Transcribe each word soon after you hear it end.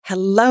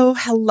Hello,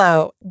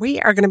 hello. We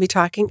are going to be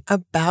talking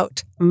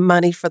about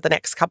money for the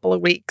next couple of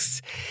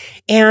weeks.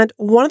 And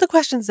one of the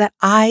questions that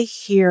I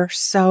hear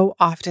so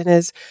often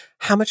is,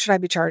 how much should I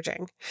be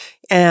charging?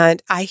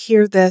 And I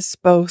hear this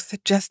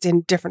both just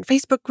in different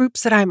Facebook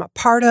groups that I'm a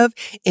part of,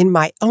 in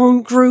my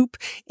own group,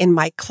 in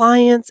my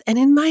clients, and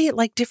in my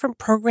different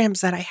programs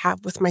that I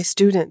have with my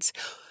students.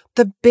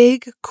 The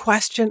big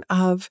question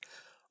of,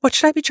 what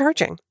should I be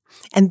charging?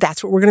 And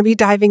that's what we're going to be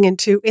diving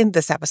into in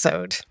this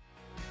episode.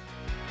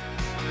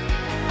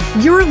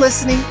 You're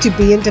listening to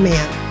Be in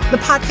Demand, the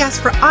podcast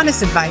for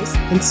honest advice,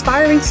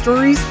 inspiring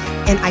stories,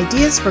 and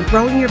ideas for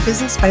growing your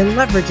business by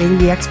leveraging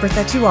the expert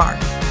that you are.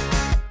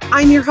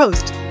 I'm your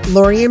host,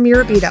 Lori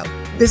Mirabito,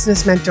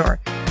 business mentor,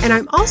 and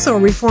I'm also a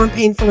reformed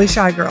painfully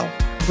shy girl,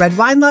 red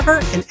wine lover,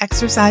 and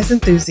exercise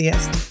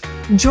enthusiast.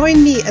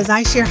 Join me as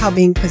I share how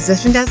being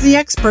positioned as the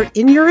expert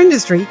in your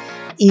industry,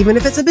 even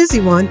if it's a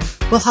busy one,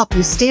 will help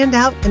you stand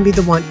out and be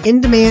the one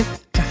in demand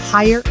to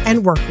hire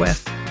and work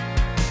with.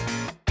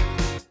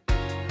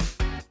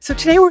 So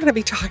today we're going to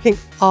be talking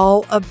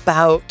all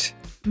about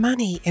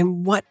money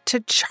and what to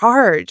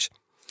charge,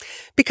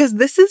 because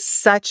this is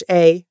such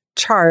a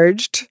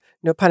charged,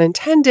 no pun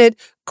intended,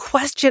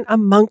 question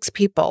amongst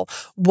people.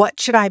 What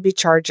should I be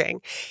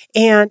charging?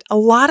 And a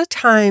lot of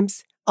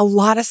times, a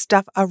lot of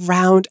stuff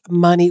around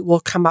money will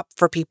come up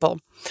for people.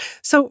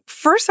 So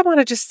first, I want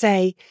to just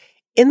say,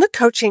 in the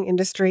coaching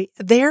industry,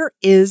 there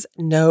is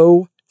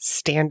no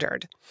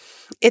standard.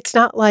 It's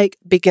not like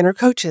beginner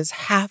coaches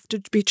have to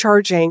be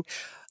charging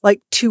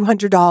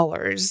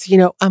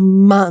 $200, a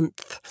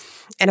month.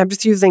 And I'm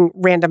just using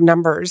random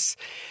numbers.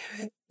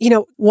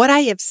 What I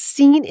have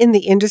seen in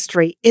the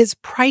industry is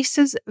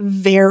prices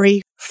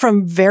vary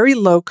from very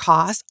low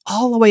cost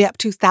all the way up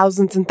to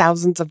thousands and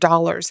thousands of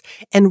dollars.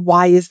 And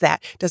why is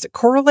that? Does it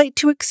correlate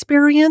to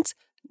experience?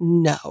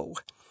 No,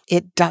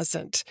 it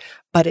doesn't.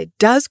 But it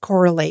does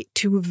correlate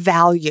to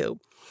value.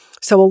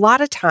 So a lot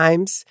of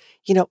times,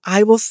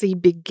 I will see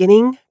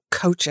beginning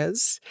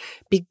coaches,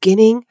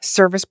 beginning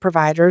service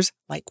providers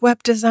like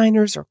web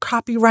designers or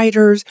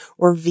copywriters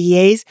or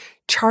VAs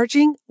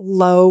charging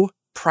low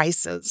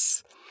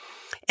prices.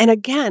 And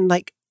again,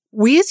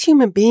 we as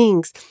human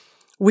beings,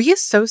 we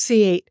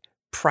associate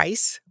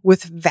price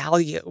with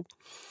value.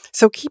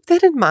 So keep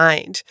that in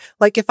mind.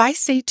 If I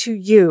say to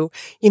you,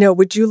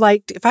 would you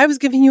if I was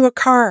giving you a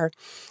car,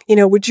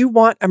 would you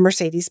want a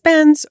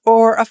Mercedes-Benz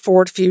or a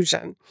Ford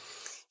Fusion?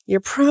 You're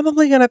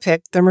probably going to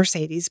pick the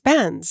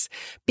Mercedes-Benz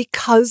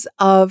because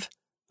of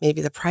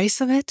maybe the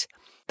price of it,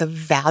 the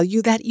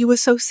value that you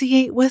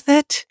associate with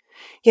it.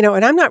 And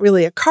I'm not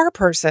really a car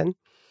person,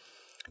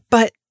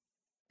 but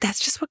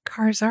that's just what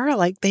cars are.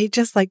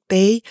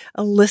 They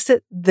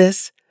elicit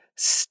this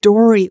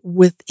story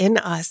within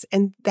us,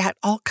 and that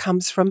all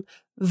comes from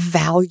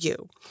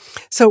value.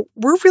 So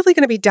we're really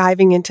going to be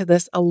diving into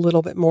this a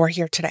little bit more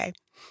here today.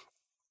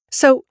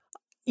 So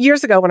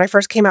years ago, when I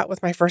first came out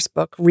with my first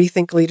book,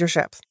 Rethink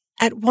Leadership,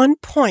 at one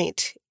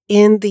point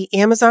in the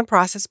Amazon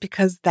process,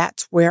 because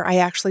that's where I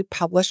actually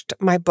published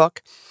my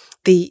book,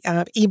 the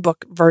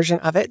ebook version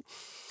of it,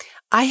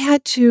 I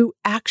had to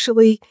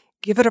actually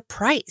give it a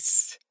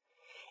price.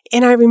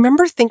 And I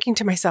remember thinking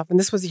to myself, and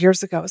this was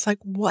years ago, it's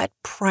what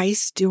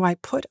price do I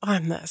put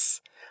on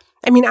this?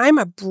 I'm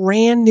a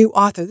brand new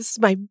author. This is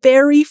my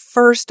very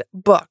first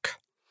book.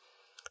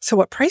 So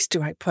what price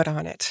do I put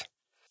on it?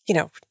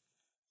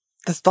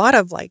 The thought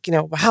of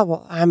wow,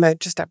 well, I'm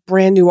just a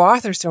brand new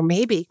author, so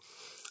maybe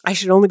I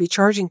should only be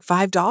charging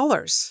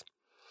 $5.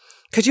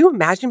 Could you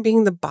imagine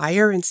being the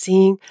buyer and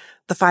seeing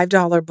the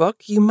 $5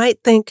 book? You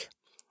might think,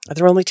 are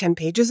there only 10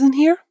 pages in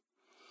here?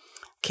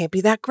 Can't be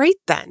that great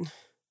then.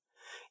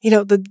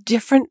 The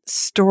different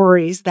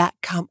stories that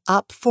come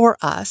up for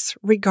us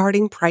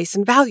regarding price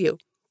and value.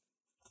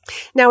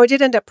 Now, I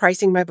did end up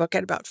pricing my book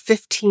at about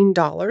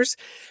 $15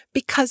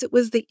 because it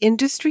was the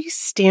industry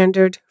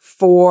standard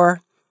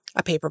for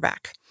a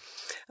paperback.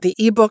 The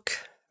ebook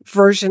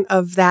version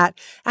of that,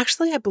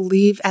 actually, I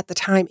believe at the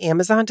time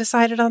Amazon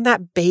decided on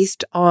that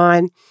based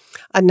on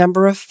a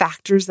number of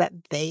factors that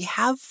they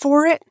have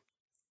for it.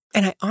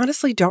 And I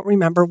honestly don't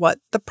remember what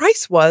the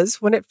price was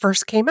when it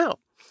first came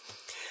out.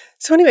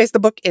 So anyways, the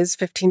book is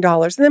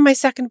 $15. And then my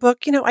second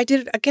book, I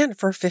did it again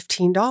for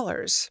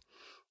 $15.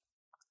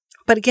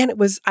 But again,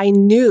 I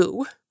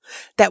knew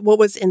that what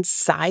was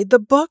inside the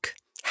book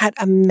had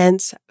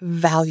immense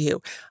value.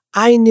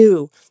 I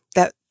knew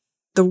that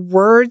the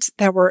words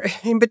that were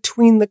in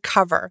between the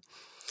cover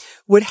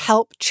would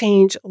help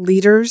change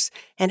leaders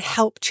and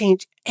help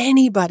change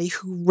anybody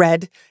who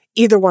read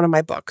either one of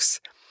my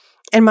books.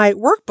 And my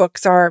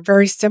workbooks are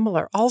very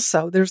similar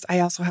also. I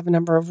also have a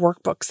number of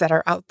workbooks that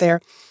are out there.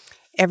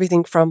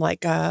 Everything from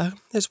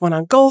there's one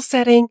on goal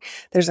setting.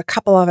 There's a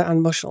couple of it on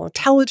emotional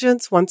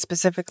intelligence, one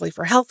specifically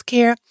for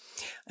healthcare,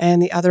 and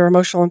the other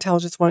emotional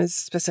intelligence one is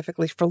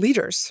specifically for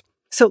leaders.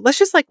 So let's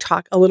just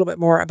talk a little bit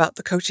more about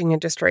the coaching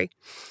industry,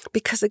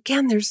 because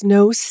again, there's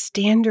no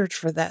standard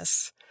for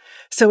this.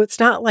 So it's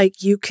not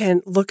like you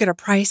can look at a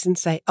price and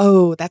say,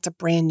 oh, that's a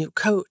brand new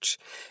coach,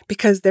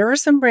 because there are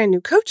some brand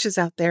new coaches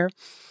out there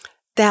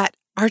that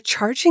are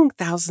charging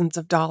thousands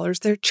of dollars.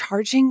 They're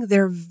charging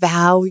their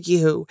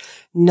value,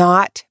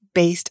 not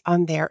based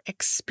on their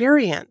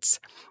experience.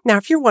 Now,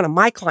 if you're one of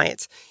my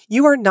clients,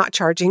 you are not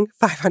charging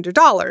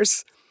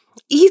 $500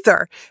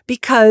 either,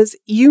 because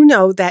you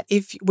know that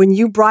when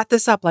you brought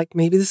this up, like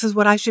maybe this is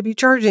what I should be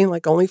charging,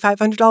 like only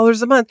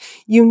 $500 a month,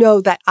 you know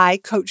that I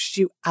coached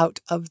you out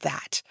of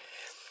that.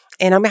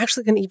 And I'm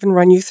actually going to even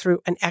run you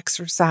through an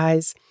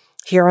exercise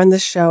here on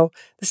this show,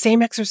 the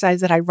same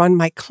exercise that I run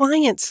my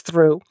clients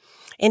through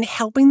in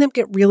helping them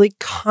get really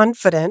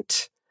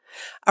confident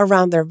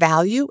around their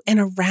value and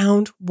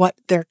around what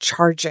they're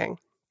charging.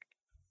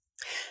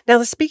 Now,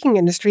 the speaking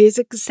industry is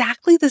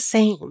exactly the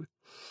same.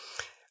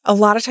 A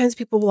lot of times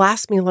people will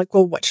ask me like,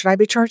 well, what should I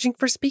be charging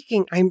for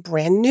speaking? I'm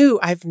brand new.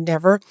 I've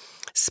never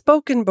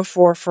spoken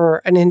before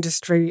for an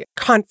industry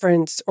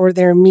conference or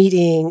their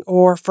meeting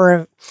or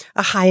for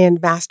a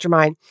high-end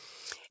mastermind.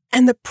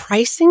 And the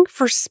pricing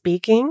for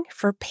speaking,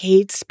 for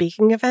paid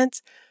speaking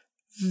events,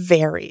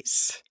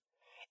 varies.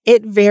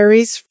 It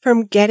varies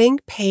from getting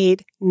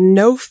paid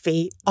no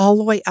fee all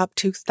the way up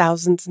to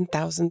thousands and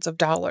thousands of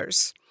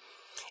dollars.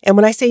 And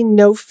when I say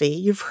no fee,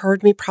 you've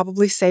heard me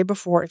probably say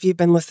before, if you've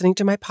been listening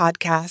to my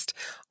podcast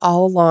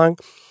all along,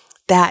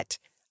 that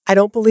I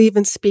don't believe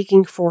in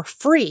speaking for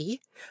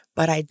free,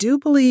 but I do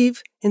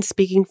believe in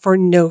speaking for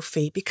no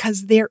fee,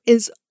 because there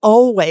is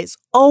always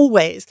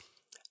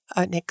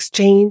an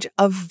exchange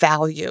of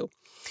value.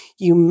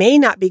 You may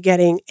not be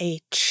getting a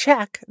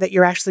check that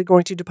you're actually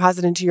going to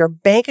deposit into your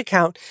bank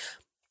account,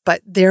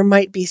 but there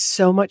might be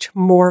so much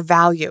more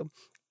value,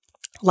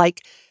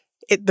 like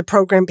the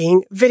program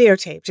being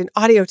videotaped and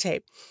audio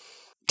taped,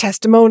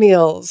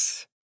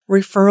 testimonials,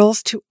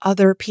 referrals to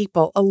other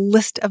people, a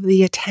list of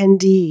the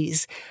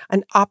attendees,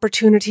 an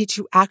opportunity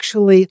to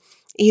actually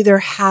either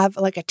have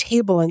like a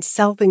table and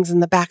sell things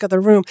in the back of the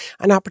room,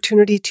 an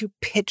opportunity to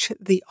pitch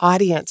the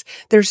audience.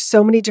 There's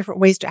so many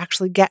different ways to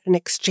actually get an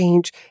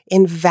exchange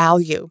in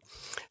value.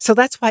 So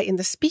that's why in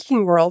the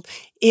speaking world,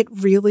 it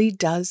really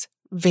does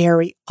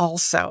vary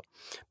also.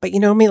 But you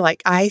know me,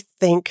 like I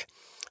think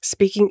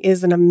speaking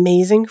is an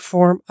amazing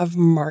form of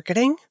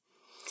marketing,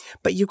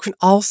 but you can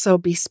also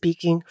be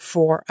speaking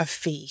for a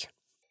fee.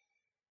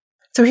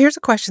 So here's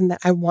a question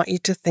that I want you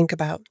to think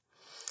about.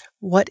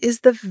 What is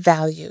the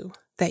value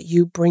that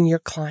you bring your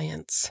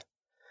clients?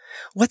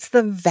 What's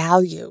the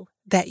value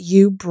that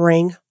you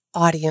bring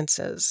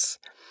audiences?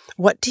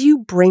 What do you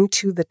bring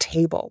to the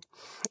table?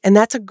 And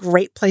that's a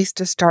great place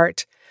to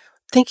start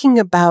thinking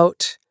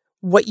about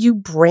what you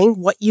bring,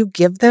 what you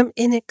give them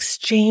in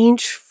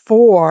exchange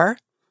for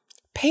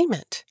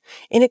payment,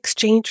 in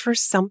exchange for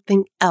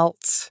something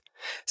else.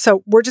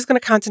 So we're just going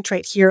to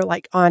concentrate here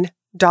like on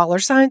dollar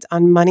signs,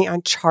 on money,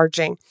 on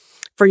charging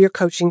for your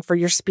coaching, for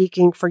your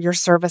speaking, for your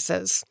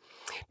services,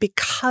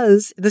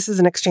 because this is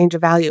an exchange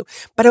of value.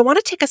 But I want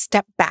to take a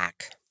step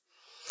back,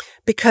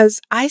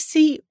 because I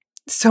see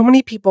so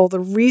many people, the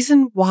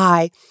reason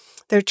why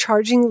they're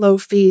charging low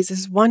fees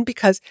is one,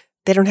 because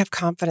they don't have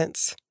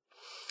confidence.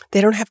 They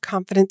don't have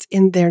confidence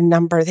in their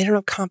number. They don't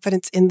have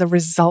confidence in the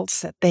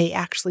results that they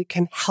actually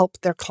can help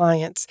their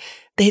clients.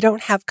 They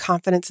don't have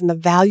confidence in the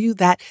value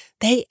that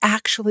they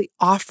actually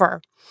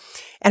offer.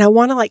 And I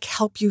want to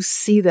help you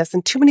see this.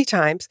 And too many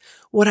times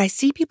what I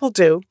see people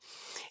do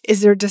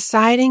is they're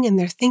deciding and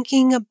they're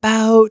thinking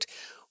about,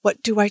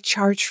 what do I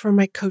charge for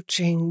my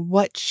coaching?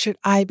 What should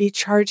I be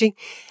charging?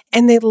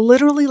 And they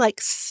literally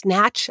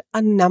snatch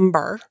a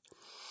number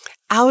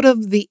out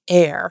of the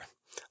air.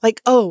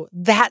 Oh,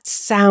 that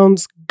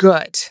sounds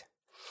good.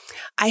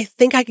 I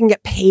think I can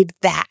get paid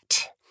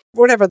that.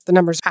 Whatever the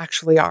numbers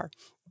actually are.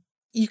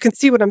 You can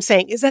see what I'm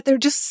saying is that they're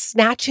just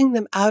snatching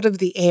them out of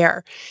the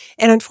air.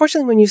 And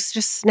unfortunately, when you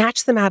just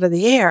snatch them out of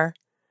the air,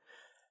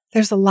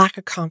 there's a lack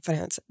of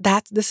confidence.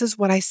 This is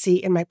what I see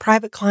in my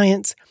private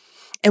clients.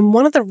 And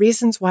one of the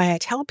reasons why I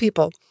tell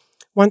people,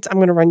 once I'm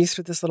going to run you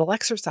through this little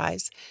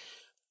exercise,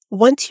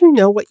 once you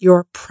know what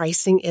your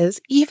pricing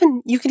is, you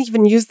can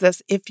even use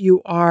this if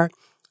you are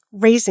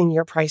raising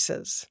your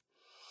prices,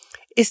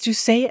 is to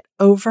say it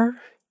over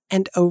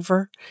and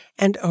over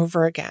and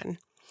over again.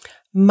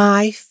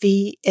 My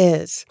fee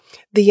is,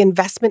 the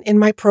investment in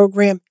my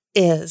program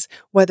is,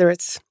 whether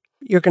it's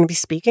you're going to be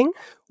speaking,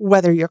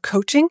 whether you're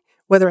coaching,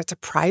 whether it's a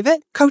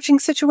private coaching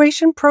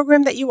situation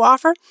program that you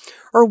offer,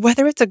 or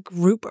whether it's a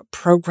group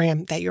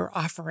program that you're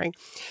offering,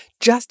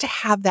 just to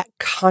have that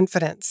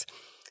confidence.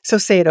 So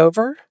say it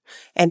over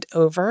and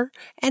over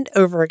and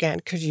over again,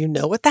 because you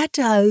know what that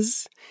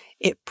does.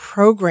 It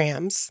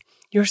programs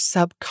your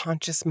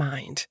subconscious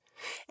mind.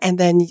 And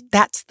then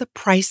that's the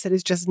price that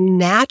is just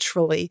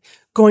naturally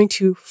going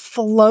to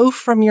flow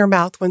from your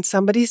mouth when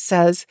somebody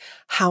says,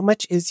 how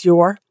much is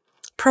your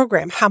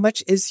program? How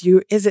much is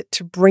it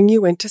to bring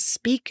you in to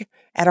speak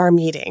at our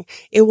meeting?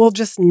 It will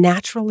just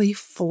naturally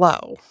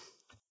flow.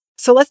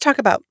 So let's talk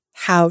about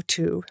how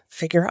to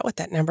figure out what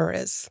that number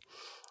is.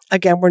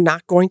 Again, we're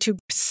not going to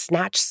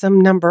snatch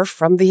some number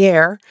from the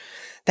air.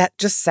 That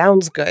just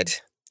sounds good.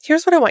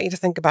 Here's what I want you to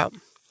think about.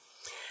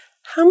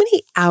 How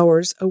many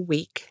hours a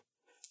week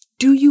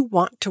do you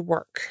want to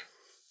work?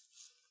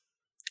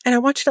 And I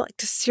want you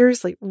to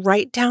seriously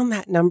write down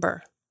that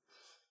number.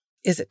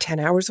 Is it 10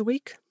 hours a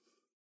week?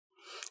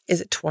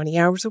 Is it 20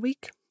 hours a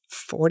week?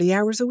 40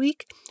 hours a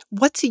week?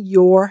 What's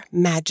your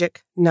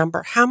magic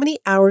number? How many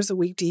hours a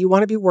week do you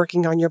want to be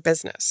working on your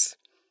business?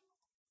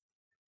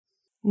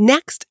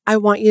 Next, I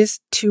want you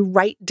to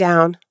write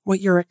down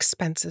what your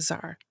expenses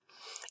are,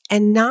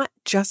 and not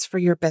just for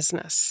your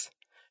business,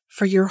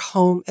 for your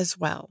home as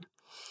well.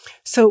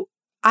 So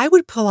I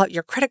would pull out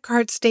your credit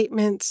card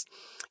statements,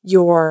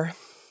 your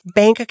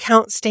bank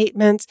account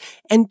statements,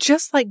 and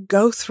just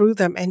go through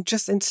them and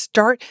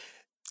start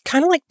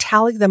kind of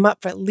tally them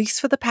up at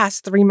least for the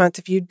past 3 months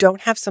if you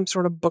don't have some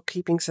sort of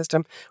bookkeeping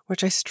system,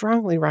 which I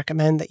strongly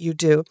recommend that you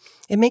do.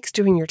 It makes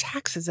doing your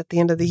taxes at the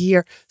end of the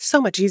year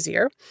so much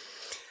easier.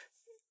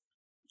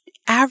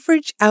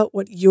 Average out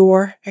what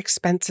your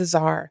expenses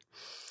are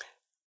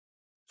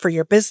for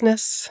your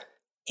business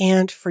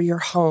and for your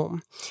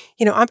home.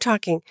 I'm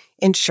talking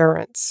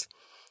insurance,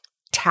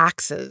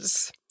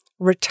 taxes,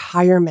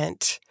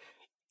 retirement,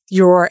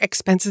 your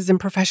expenses in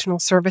professional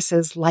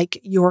services like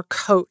your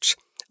coach,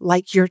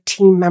 like your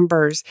team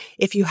members,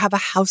 if you have a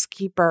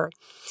housekeeper,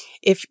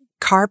 if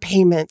car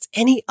payments,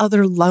 any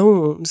other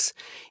loans,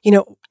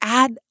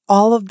 add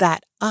all of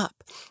that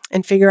up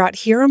and figure out,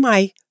 here are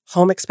my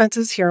home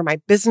expenses, here are my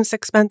business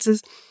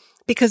expenses,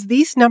 because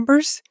these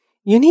numbers,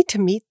 you need to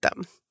meet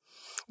them.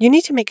 You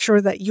need to make sure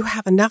that you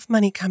have enough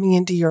money coming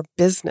into your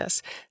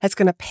business that's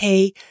going to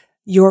pay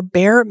your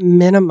bare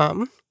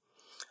minimum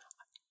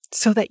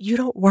so that you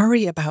don't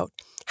worry about,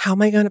 how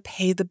am I going to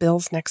pay the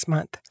bills next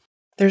month?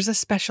 There's a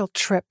special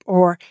trip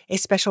or a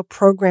special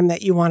program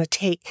that you want to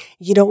take.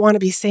 You don't want to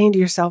be saying to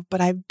yourself,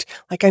 but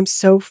I'm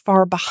so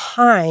far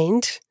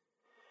behind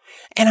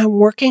and I'm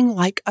working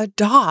like a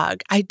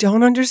dog. I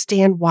don't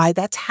understand why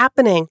that's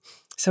happening.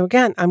 So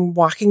again, I'm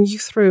walking you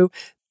through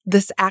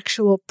this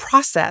actual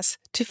process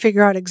to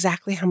figure out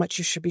exactly how much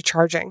you should be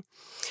charging.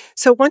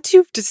 So once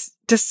you've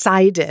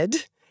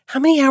decided how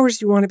many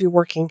hours you want to be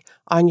working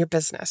on your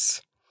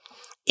business,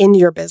 in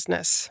your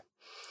business,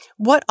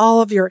 what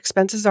all of your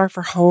expenses are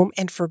for home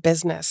and for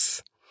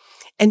business,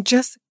 and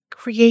just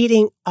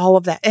creating all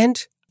of that.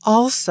 And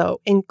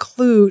also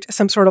include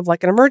some sort of an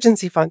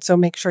emergency fund. So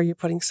make sure you're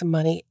putting some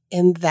money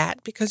in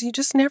that, because you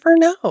just never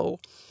know.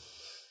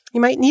 You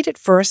might need it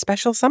for a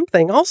special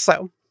something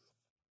also.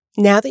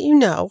 Now that you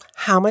know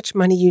how much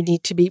money you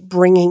need to be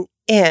bringing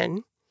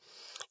in,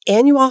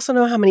 and you also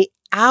know how many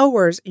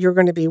hours you're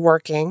going to be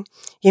working,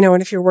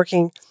 and if you're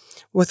working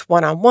with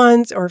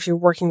one-on-ones or if you're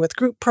working with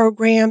group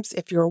programs,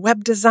 if you're a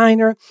web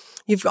designer,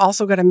 you've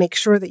also got to make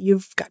sure that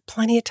you've got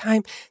plenty of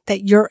time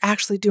that you're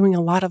actually doing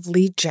a lot of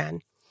lead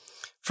gen,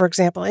 for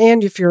example.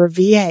 And if you're a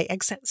VA,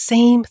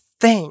 same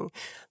thing.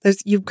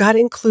 You've got to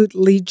include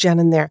lead gen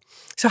in there.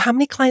 So how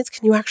many clients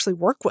can you actually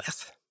work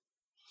with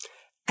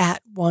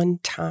at one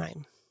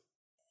time?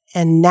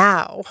 And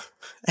now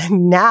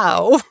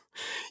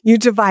you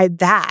divide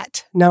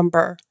that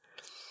number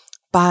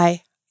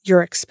by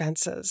your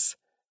expenses.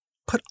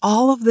 Put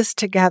all of this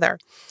together,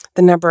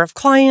 the number of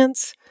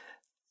clients,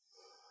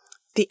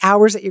 the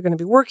hours that you're going to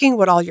be working,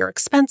 what all your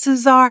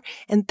expenses are,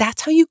 and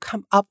that's how you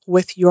come up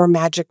with your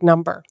magic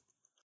number.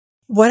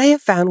 What I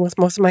have found with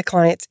most of my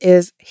clients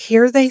is,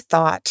 here they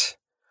thought,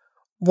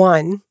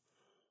 one,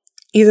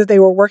 either they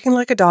were working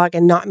like a dog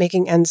and not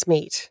making ends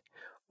meet,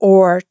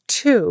 or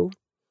two,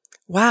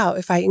 wow,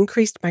 if I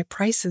increased my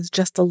prices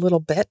just a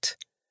little bit,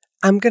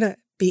 I'm going to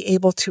be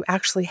able to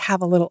actually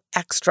have a little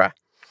extra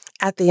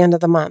at the end of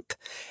the month.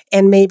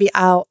 And maybe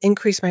I'll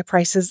increase my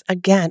prices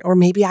again, or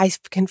maybe I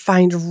can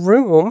find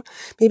room.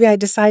 Maybe I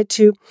decide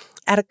to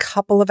add a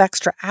couple of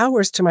extra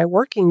hours to my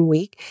working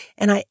week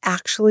and I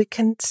actually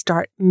can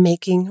start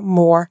making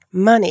more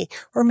money.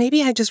 Or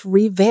maybe I just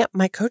revamp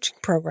my coaching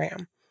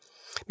program.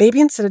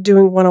 Maybe instead of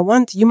doing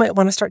one-on-ones, you might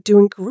want to start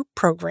doing group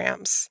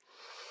programs.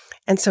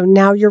 And so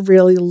now you're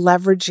really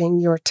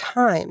leveraging your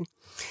time.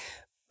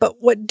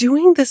 But what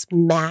doing this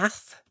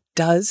math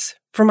does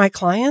for my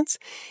clients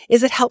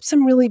is it helps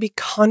them really be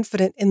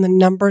confident in the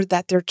number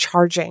that they're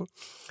charging,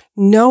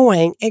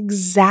 knowing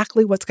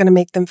exactly what's going to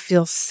make them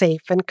feel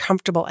safe and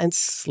comfortable and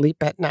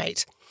sleep at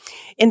night.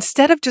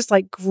 Instead of just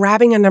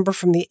grabbing a number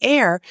from the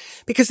air,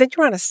 because then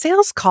you're on a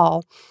sales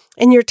call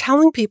and you're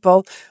telling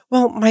people,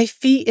 well, my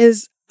fee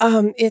is,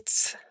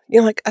 it's,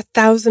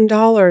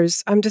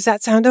 $1,000. Does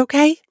that sound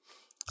okay?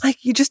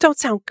 You just don't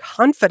sound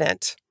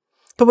confident.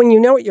 But when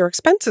you know what your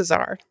expenses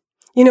are,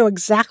 you know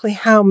exactly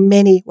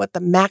what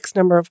the max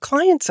number of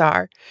clients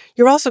are.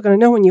 You're also going to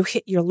know when you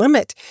hit your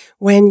limit,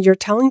 when you're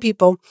telling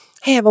people,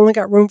 hey, I've only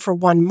got room for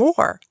one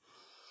more.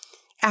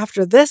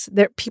 After this,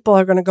 people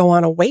are going to go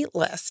on a wait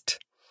list.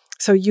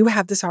 So you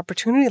have this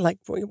opportunity,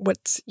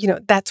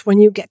 that's when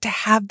you get to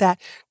have that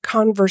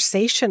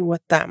conversation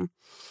with them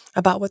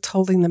about what's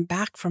holding them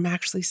back from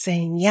actually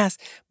saying yes.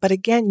 But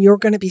again, you're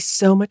going to be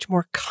so much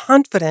more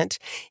confident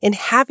in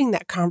having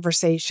that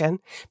conversation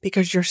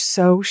because you're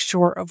so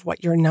sure of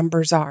what your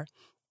numbers are.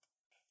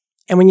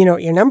 And when you know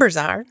what your numbers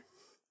are,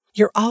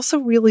 you're also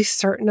really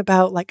certain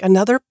about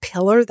another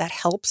pillar that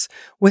helps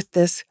with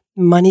this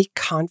money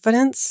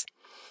confidence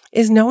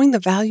is knowing the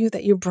value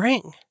that you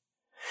bring,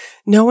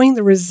 knowing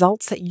the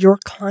results that your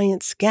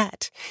clients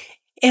get.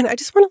 And I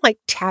just want to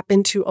tap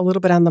into a little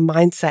bit on the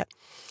mindset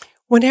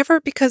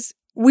because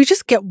we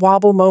just get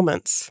wobble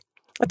moments.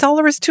 That's all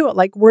there is to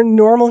it. We're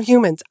normal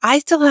humans. I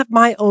still have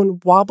my own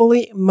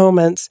wobbly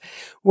moments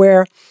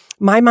where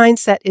my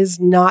mindset is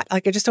not I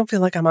just don't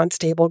feel like I'm on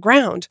stable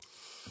ground.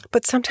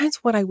 But sometimes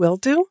what I will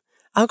do,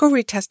 I'll go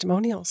read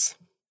testimonials.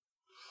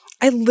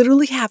 I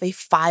literally have a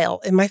file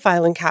in my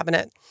filing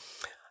cabinet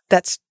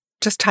that's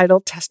just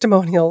titled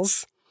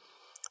testimonials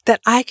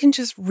that I can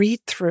just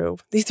read through.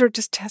 These are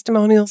just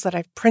testimonials that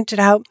I've printed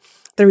out.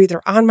 They're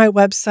either on my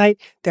website,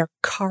 they're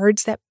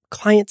cards that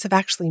clients have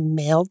actually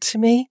mailed to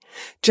me,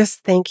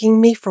 just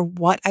thanking me for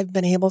what I've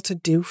been able to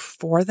do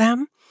for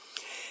them.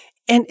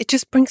 And it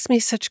just brings me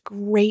such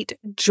great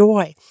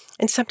joy.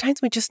 And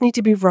sometimes we just need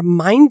to be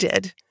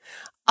reminded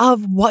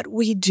of what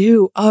we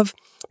do,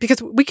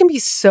 because we can be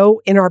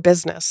so in our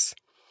business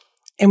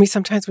and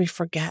sometimes we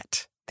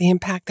forget the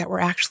impact that we're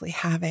actually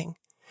having.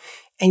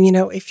 And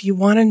if you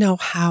want to know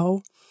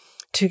how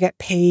to get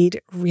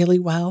paid really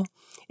well,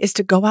 is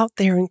to go out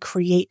there and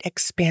create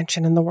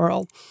expansion in the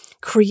world,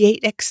 create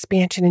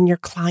expansion in your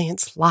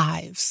clients'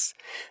 lives.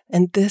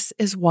 And this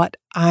is what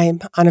I'm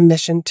on a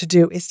mission to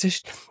do.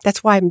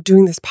 That's why I'm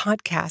doing this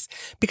podcast,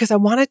 because I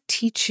want to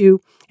teach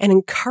you and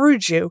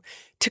encourage you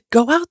to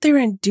go out there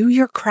and do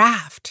your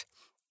craft.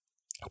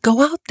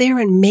 Go out there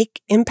and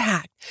make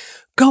impact.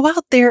 Go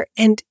out there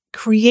and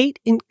create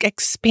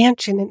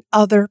expansion in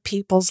other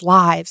people's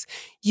lives.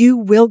 You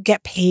will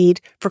get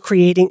paid for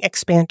creating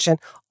expansion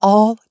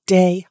all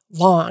day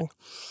long.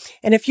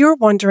 And if you're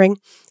wondering,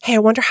 hey, I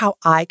wonder how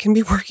I can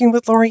be working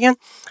with Lorianne,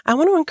 I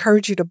want to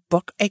encourage you to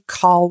book a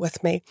call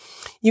with me.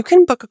 You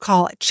can book a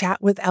call at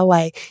Chat with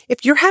LA.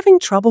 If you're having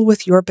trouble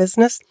with your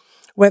business,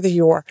 whether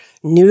you're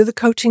new to the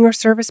coaching or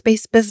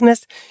service-based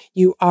business,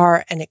 you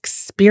are an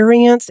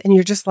experienced and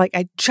you're just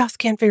I just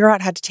can't figure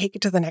out how to take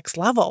it to the next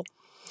level.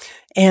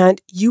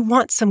 And you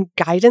want some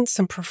guidance,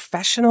 some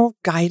professional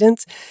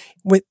guidance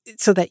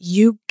so that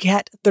you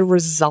get the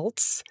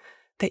results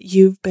that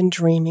you've been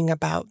dreaming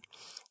about.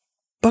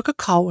 Book a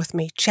call with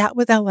me,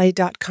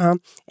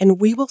 chatwithla.com,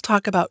 and we will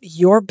talk about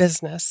your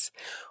business,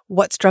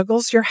 what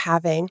struggles you're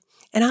having,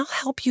 and I'll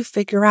help you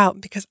figure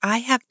out, because I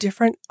have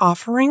different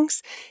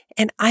offerings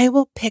and I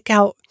will pick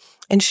out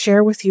and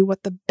share with you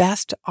what the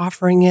best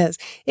offering is.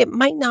 It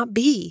might not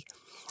be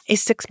a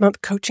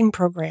 6-month coaching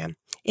program.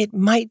 It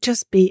might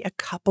just be a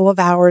couple of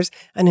hours,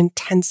 an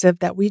intensive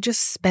that we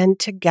just spend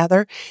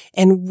together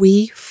and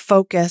we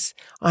focus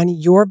on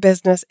your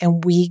business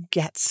and we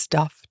get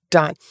stuff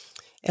done.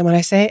 And when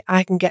I say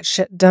I can get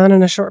shit done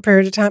in a short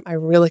period of time, I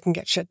really can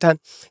get shit done.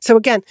 So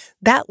again,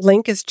 that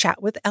link is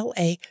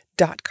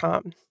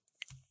chatwithla.com.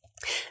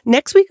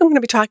 Next week, I'm going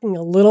to be talking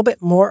a little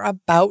bit more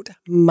about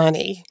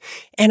money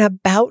and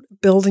about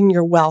building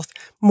your wealth,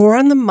 more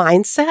on the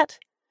mindset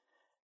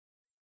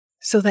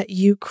so that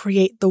you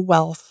create the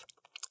wealth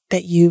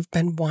that you've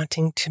been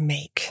wanting to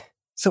make.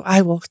 So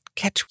I will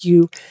catch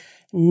you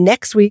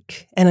next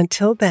week. And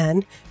until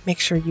then, make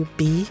sure you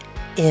be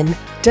in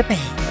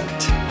demand.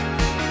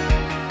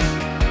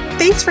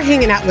 Thanks for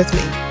hanging out with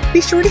me.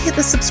 Be sure to hit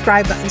the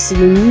subscribe button so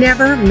you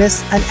never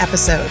miss an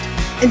episode.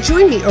 And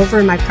join me over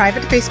in my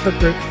private Facebook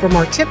group for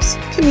more tips,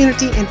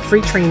 community, and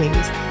free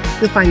trainings.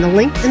 You'll find the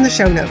link in the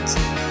show notes.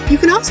 You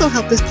can also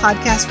help this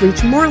podcast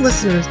reach more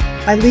listeners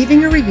by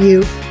leaving a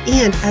review.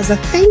 And as a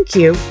thank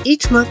you,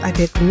 each month I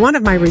pick one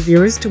of my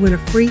reviewers to win a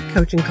free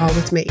coaching call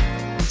with me.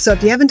 So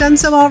if you haven't done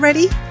so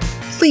already,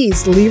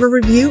 please leave a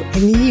review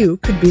and you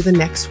could be the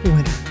next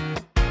winner.